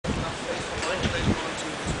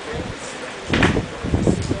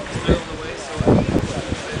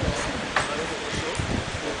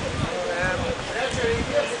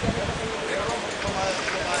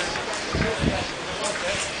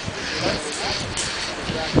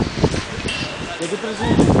From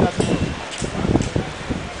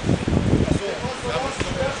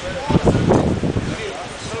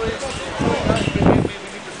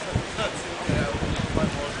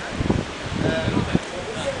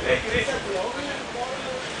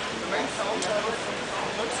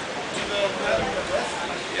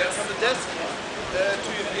the desk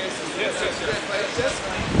to your places. Yes, yes, yes. By the desk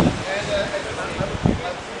and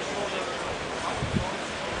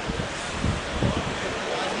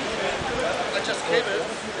I just came in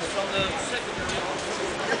from the secondary.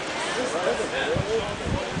 So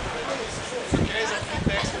in case of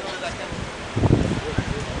feedback, you know that I can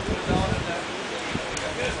put it down and then.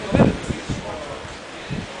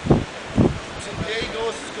 So there he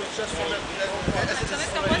goes just from the as it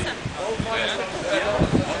is already.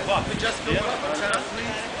 We just go on channel 3,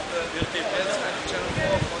 and channel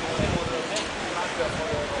 4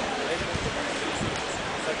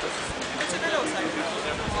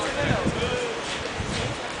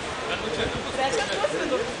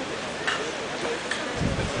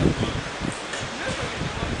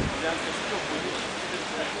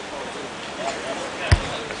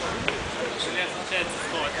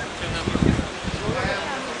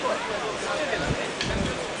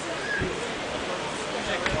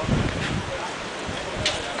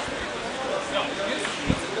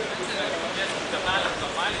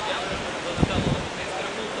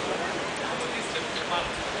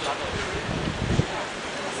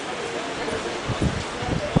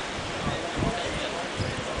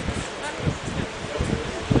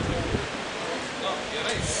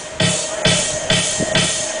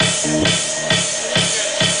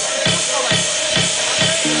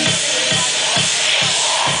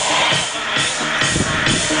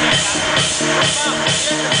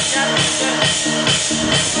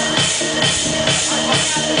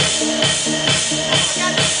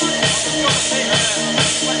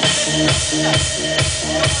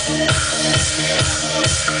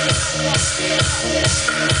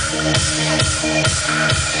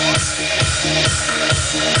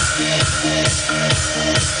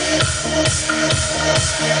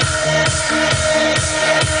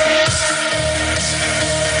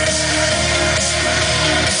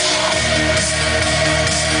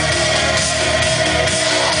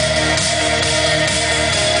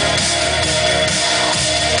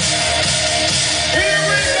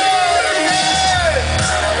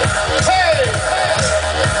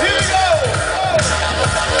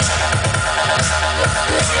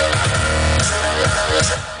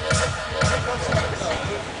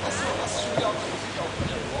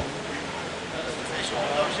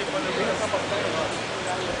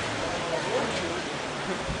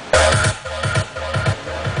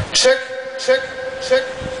 Check, check, check, check,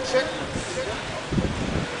 check.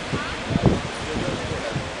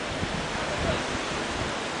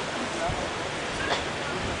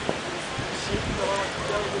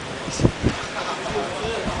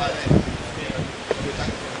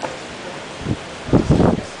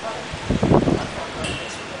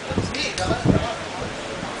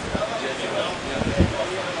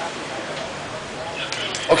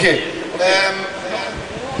 Okay.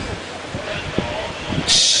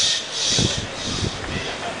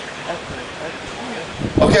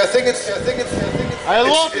 Okay, I think it's it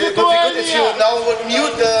would be good if you now would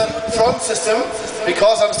mute the front system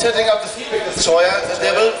because I'm setting up the feedback destroyer and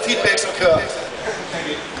there will feedbacks occur.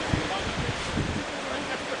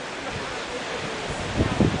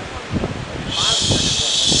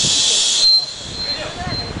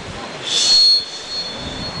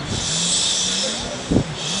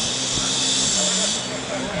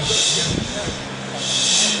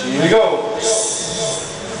 Here we go.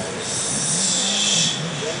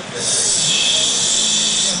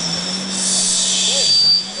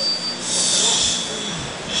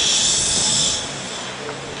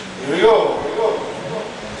 Here we go.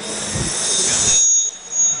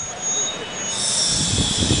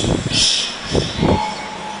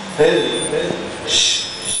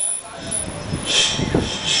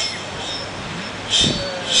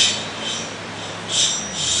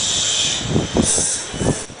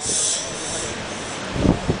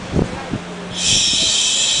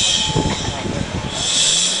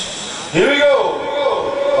 Here we go.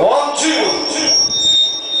 1, 2.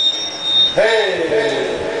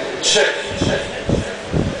 Hey, check.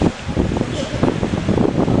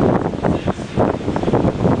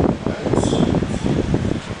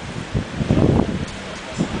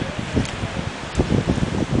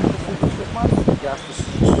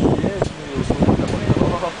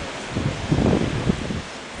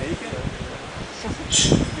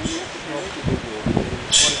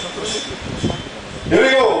 Here we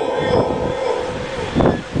go.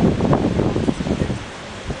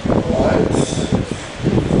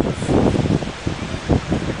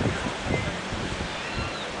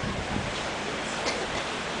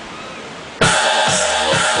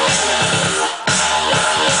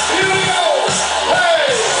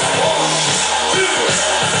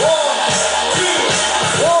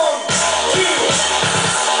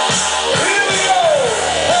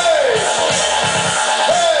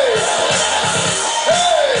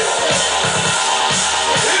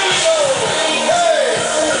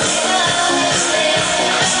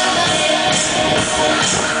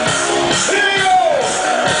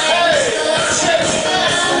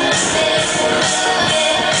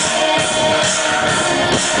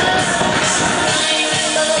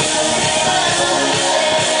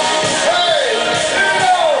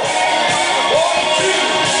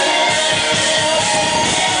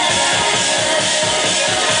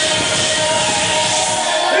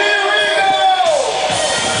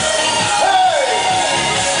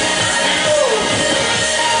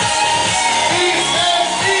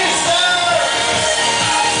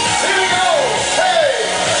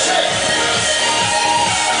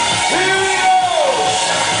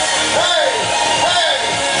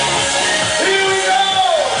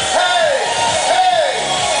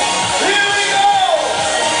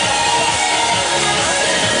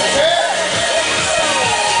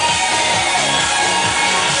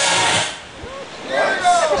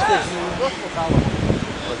 Bring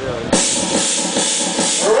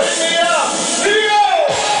me up! Here you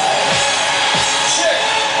go! Check,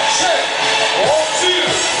 check. 1, 2,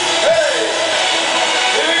 hey!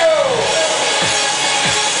 Here we go!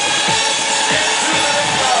 Into the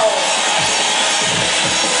next round.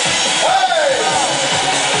 Hey!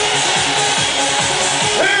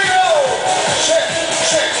 Here we go! Check,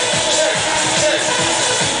 check, check, check.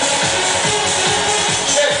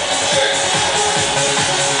 Check, check.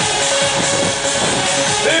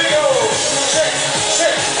 There we go! Check,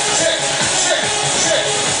 check, check, check, check.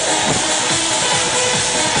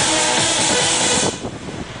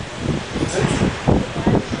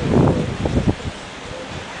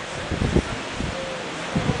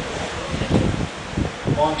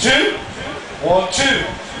 1, 2. 1, 2.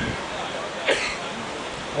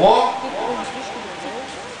 1.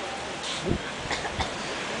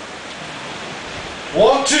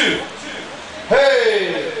 1, 2.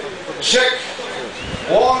 Hey! Check.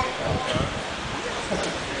 1.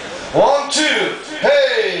 1, 2.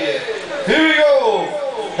 Hey! Here we go!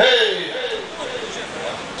 Hey!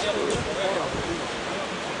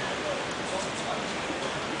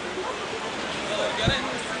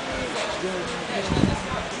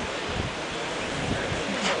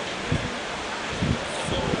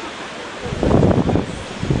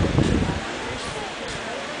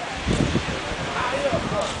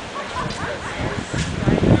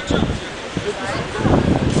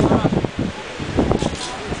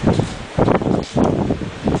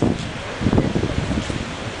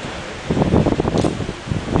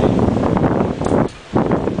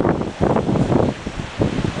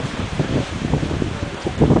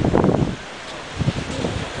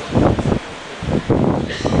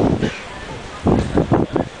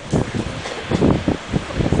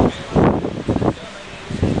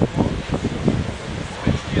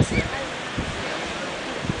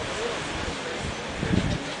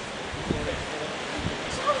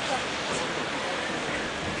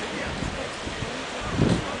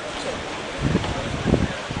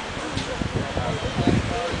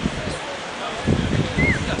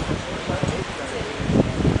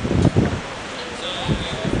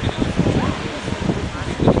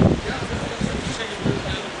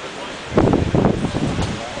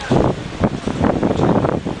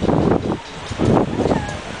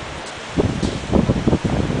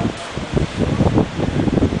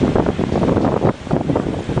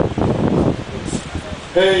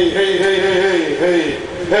 Hey, hey, hey, hey, hey,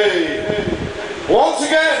 hey, hey. Once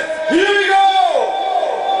again, here we go!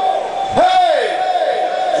 Hey!